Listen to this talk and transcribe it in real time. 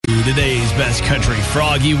today's Best Country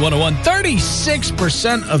Froggy 101.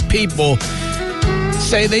 36% of people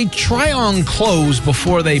say they try on clothes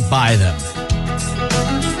before they buy them.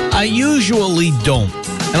 I usually don't,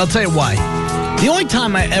 and I'll tell you why. The only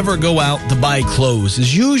time I ever go out to buy clothes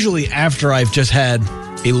is usually after I've just had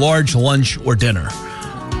a large lunch or dinner.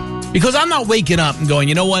 Because I'm not waking up and going,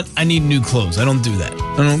 you know what, I need new clothes. I don't do that.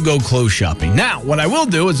 I don't go clothes shopping. Now, what I will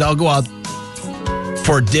do is I'll go out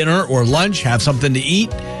for dinner or lunch, have something to eat,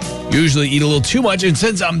 usually eat a little too much. And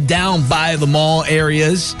since I'm down by the mall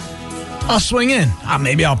areas, I'll swing in.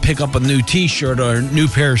 Maybe I'll pick up a new T-shirt or a new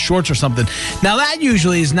pair of shorts or something. Now, that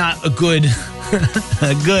usually is not a good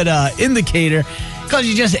indicator because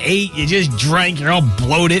you just ate, you just drank, you're all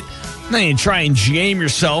bloated. Then you try and jam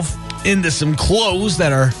yourself into some clothes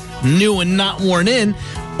that are new and not worn in,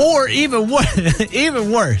 or even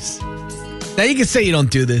worse. Now, you can say you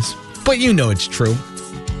don't do this, but you know it's true.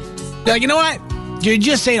 You're like, you know what? You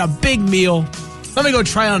just ate a big meal. Let me go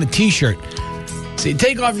try on a T-shirt. So you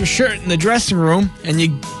take off your shirt in the dressing room, and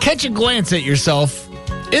you catch a glance at yourself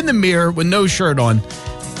in the mirror with no shirt on.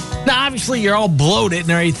 Now, obviously, you're all bloated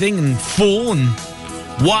and everything and full and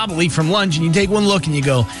wobbly from lunch, and you take one look and you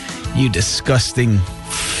go, you disgusting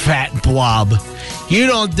fat blob. You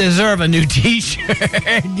don't deserve a new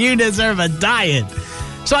T-shirt. You deserve a diet.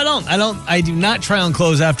 So I do not try on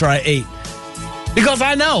clothes after I ate. Because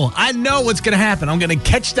I know what's going to happen. I'm going to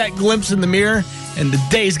catch that glimpse in the mirror, and the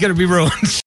day's going to be ruined.